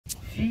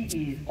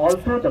she is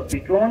also the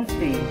patron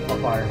saint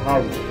of our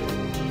house.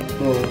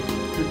 So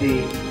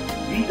today,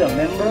 we the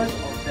members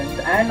of St.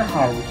 Anne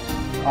House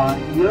are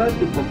here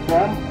to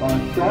perform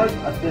a short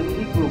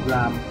assembly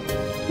program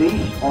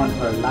based on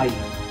her life.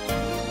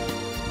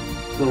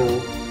 So,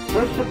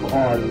 first of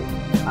all,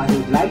 I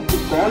would like to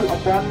call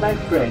upon my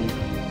friends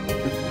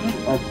to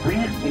give a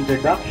brief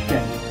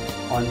introduction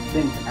on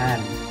St.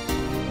 Anne.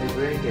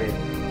 Celebrated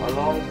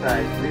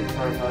alongside with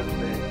her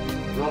husband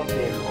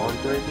Joachim on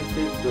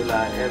 26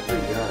 July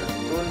every year,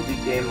 soon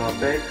became a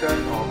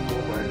patron of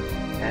women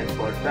and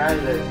for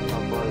childless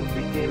couples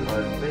became a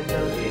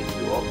special aid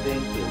to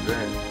obtain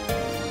children.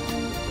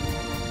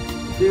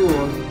 She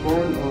was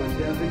born on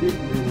Davidic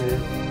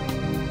lineage.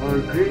 Her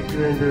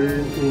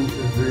great-grandparents in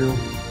Israel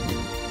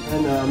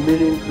and a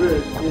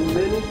ministress in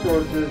many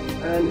sources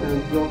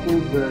and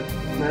Joachim were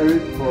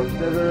married for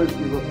several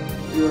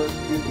years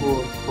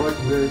before but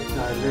were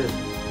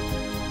childless.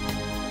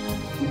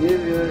 They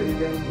were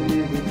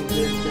eventually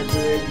visited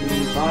separately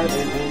by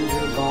an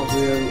angel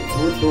Gabriel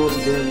who told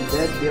them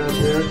that their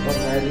prayers of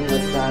having a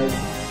child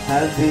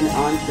have been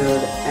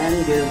answered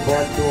and gave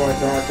birth to a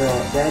daughter,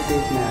 that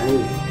is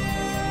Mary.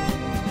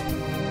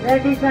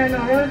 Tradition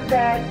holds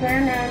that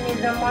St. Anne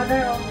is the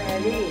mother of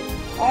Mary.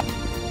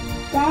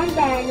 St.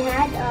 Anne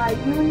had a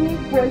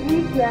unique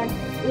position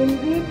in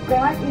which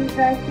God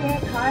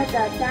entrusted her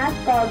the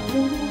task of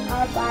bringing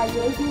up a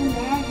Lady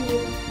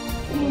Mary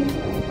in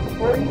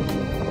holy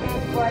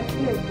and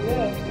virtuous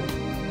way.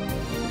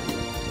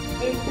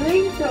 In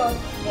doing so,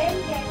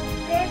 St. Anne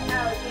set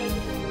out to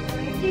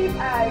receive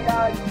our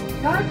Lord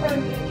not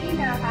only in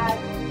her heart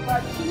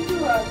but into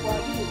her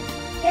body.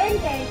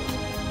 St.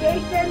 Anne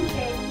patron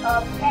saint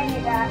of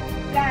Canada,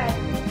 France,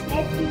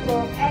 Mexico,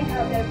 and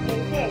other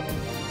places.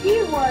 She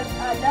was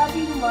a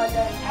loving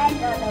mother and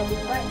a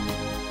loving wife.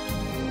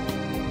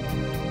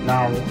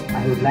 Now,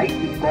 I would like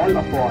to call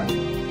upon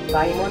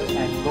Simon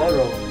and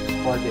Gaurav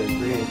for their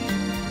grace.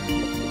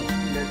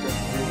 Let us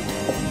pray.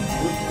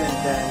 Good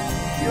St. Anne,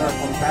 you are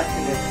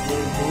compassionate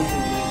towards those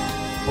in need,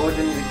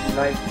 burdened with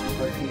life's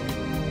difficulties,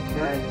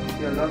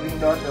 and your loving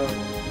daughter,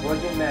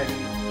 Virgin Mary,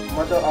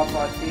 Mother of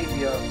our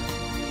Savior,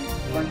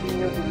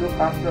 continue to look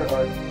after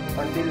us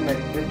until my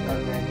requests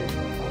are granted.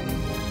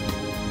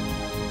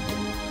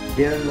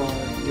 Dear Lord,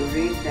 you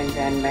raised St.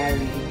 Anne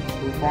Mary,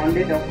 who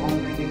founded a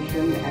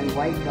congregation and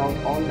wiped out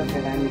all the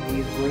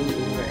calamities going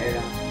in her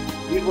era.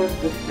 Give us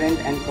the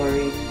strength and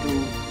courage to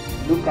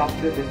look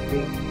after the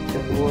sick, the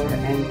poor,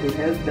 and to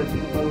help the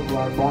people who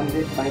are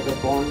bonded by the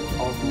bonds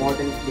of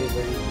modern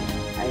slavery.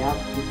 I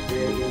ask this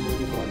prayer in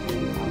holy God's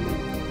name.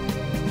 Amen.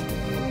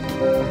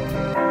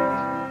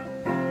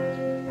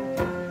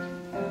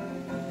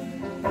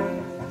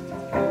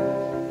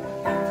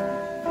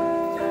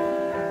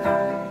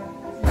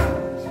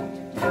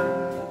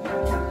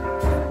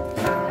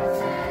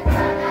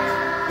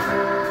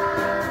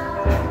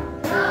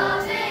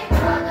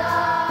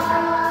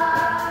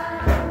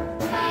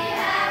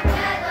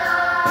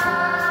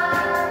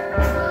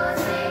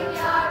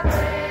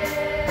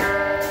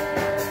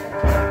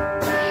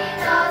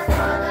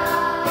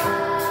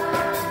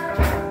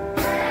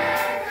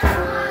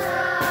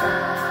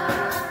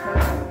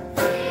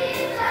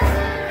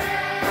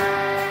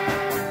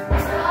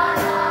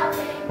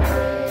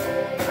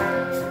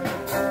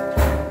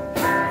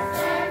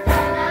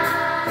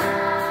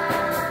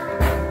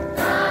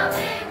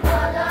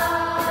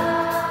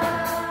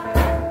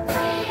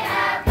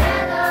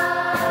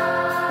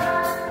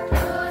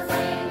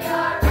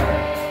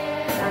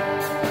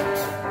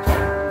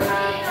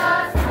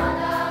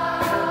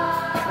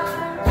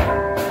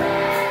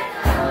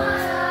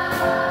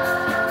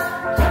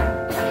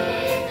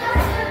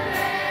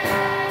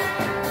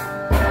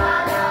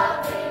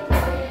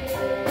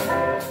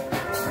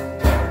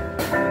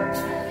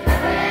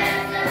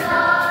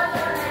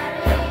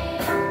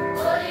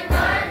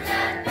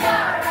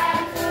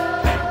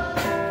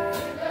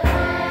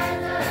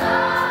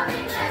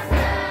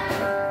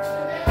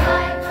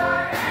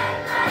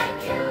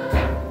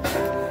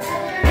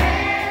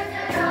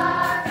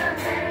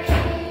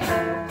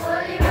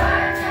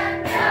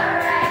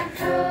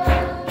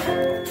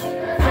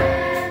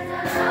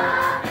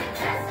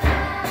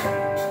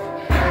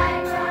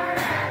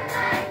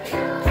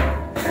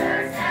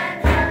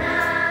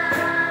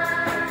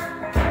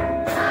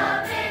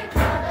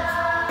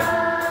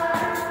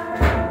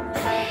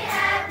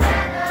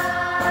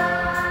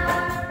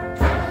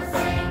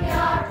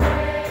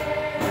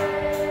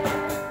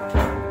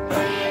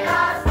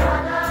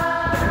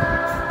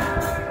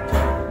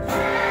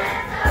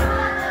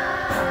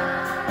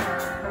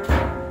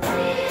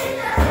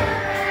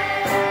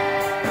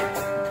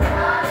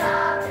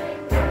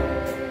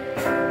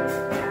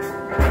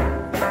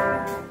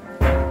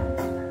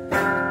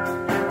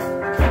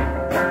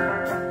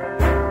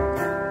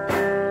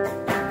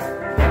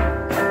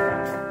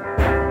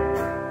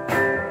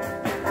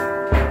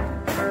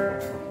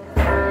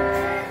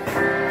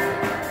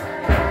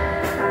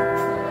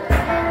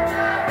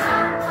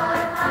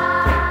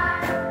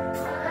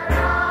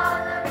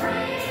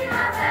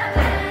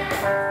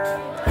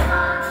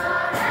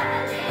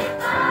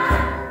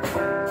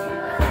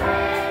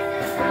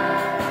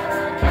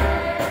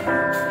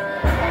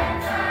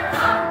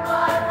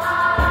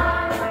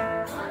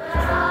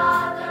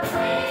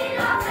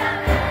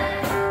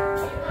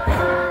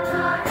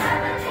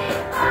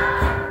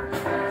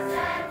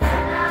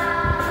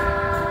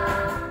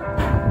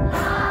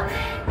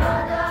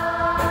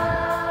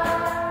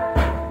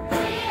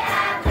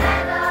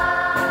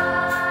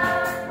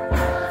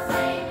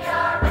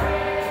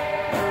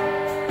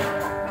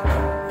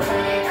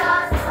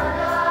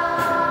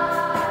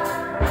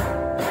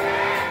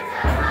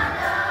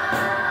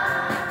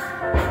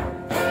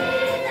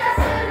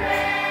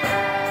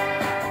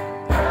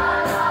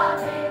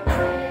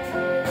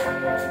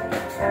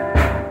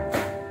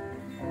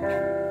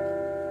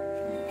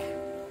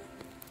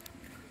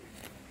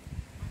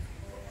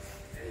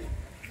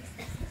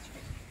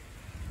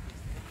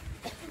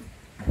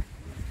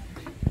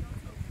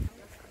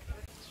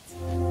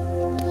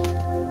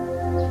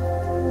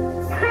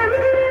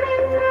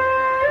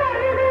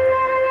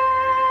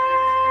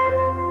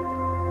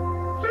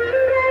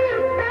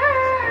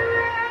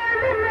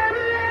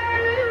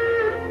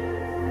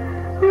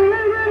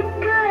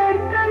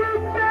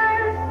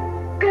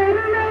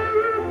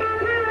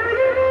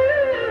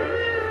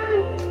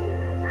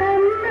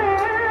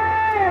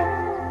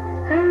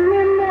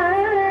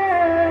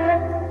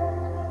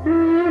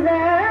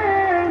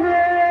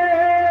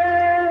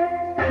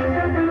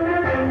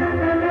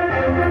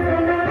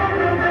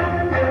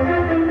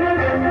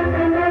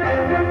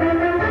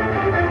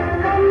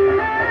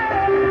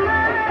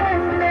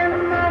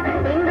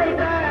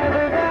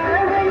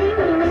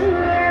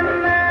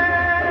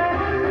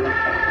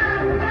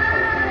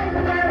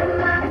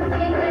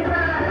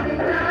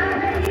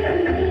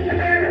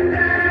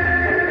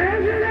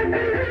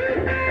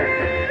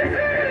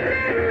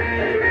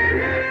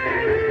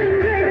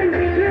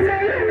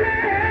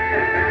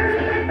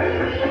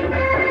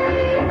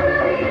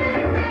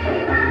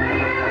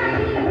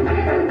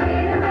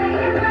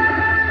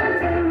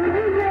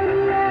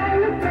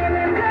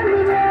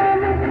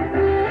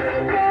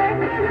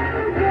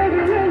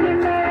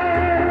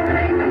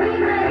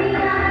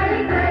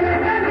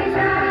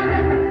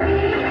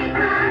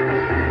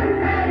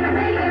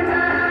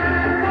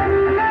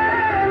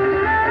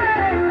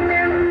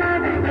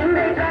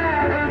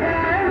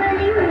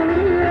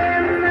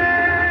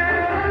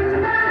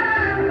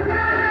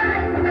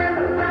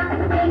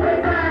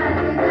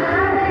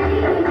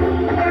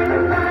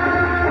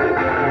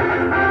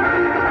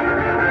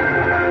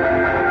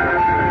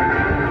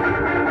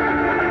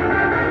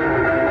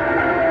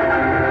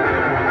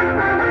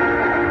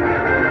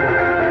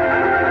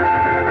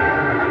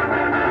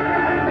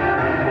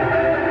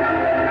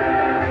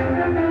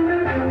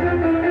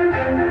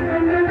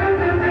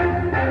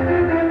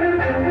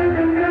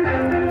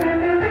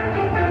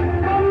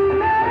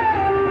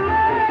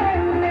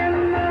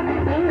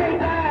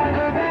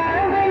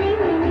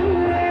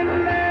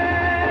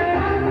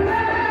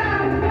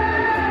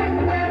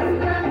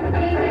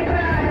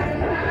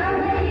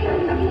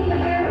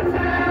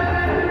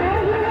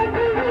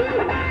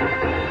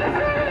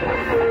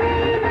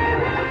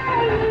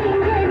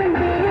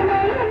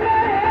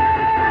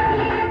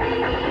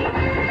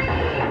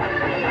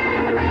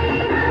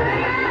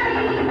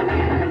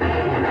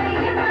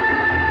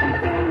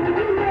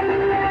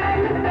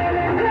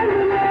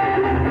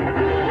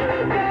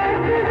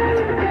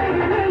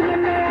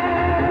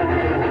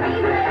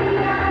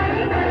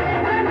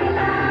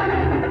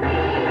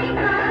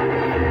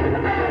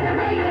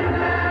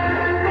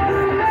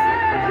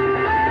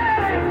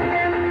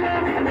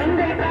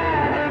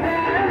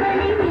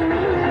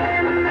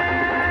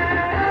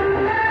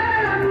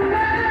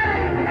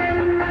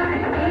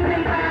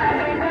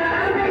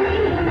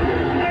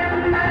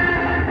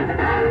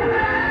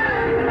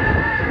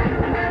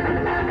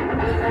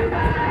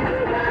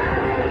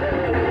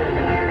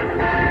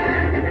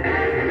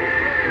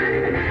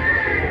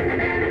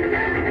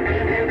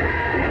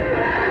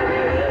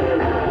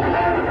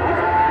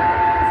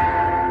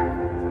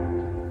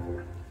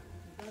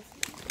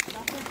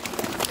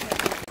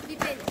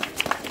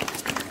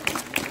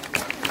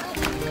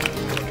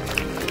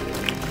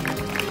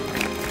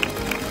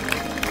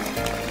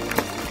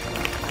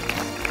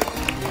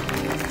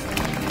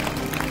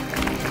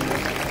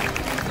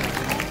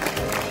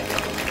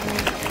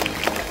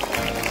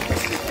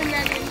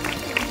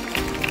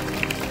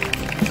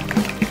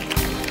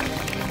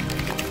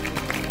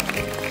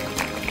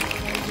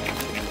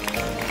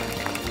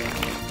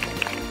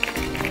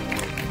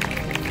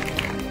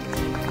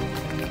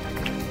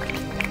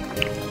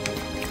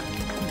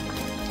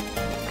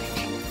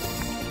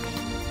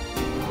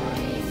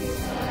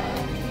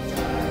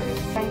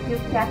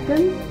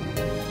 captains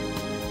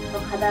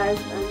of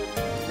Hada's and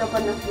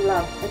token of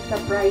love, a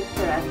surprise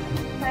for us.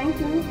 Thank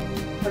you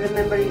for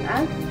remembering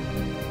us.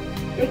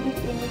 Taking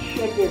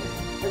initiative,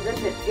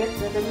 doesn't it? Yes,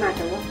 doesn't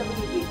matter. Whatever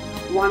you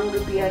give, 1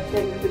 rupee or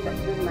 10 rupees,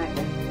 doesn't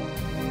matter.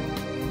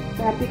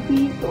 Happy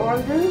feast to all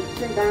the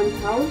St.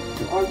 Anne's house,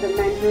 to all the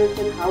mentors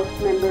and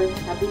house members.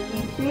 Happy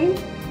feast day.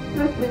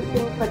 First we'll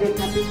sing for them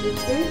happy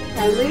feast day.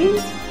 Shall we?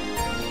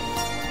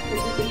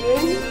 Let it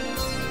begin.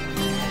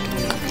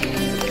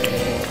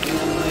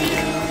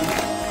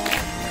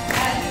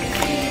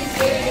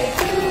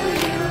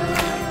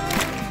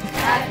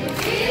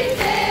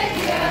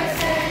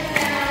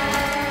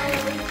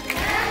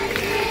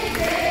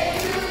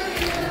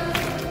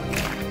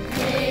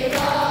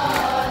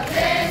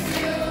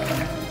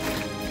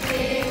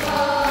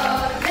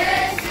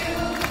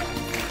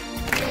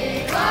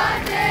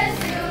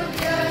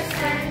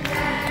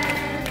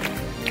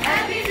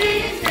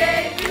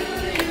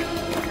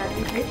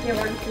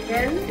 Once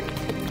again.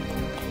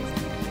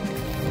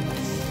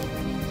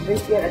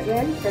 This year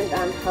again, St.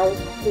 Anne's House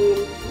came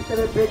to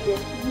celebrate their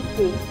feast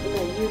day in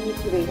a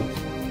unique way.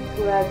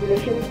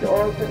 Congratulations to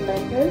all the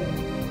mentors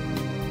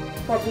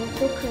for being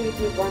so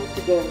creative once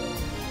again,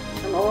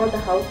 and all the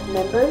house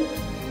members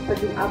for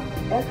putting up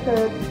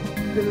effort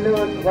to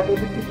learn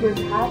whatever teachers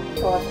have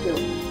taught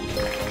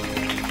you.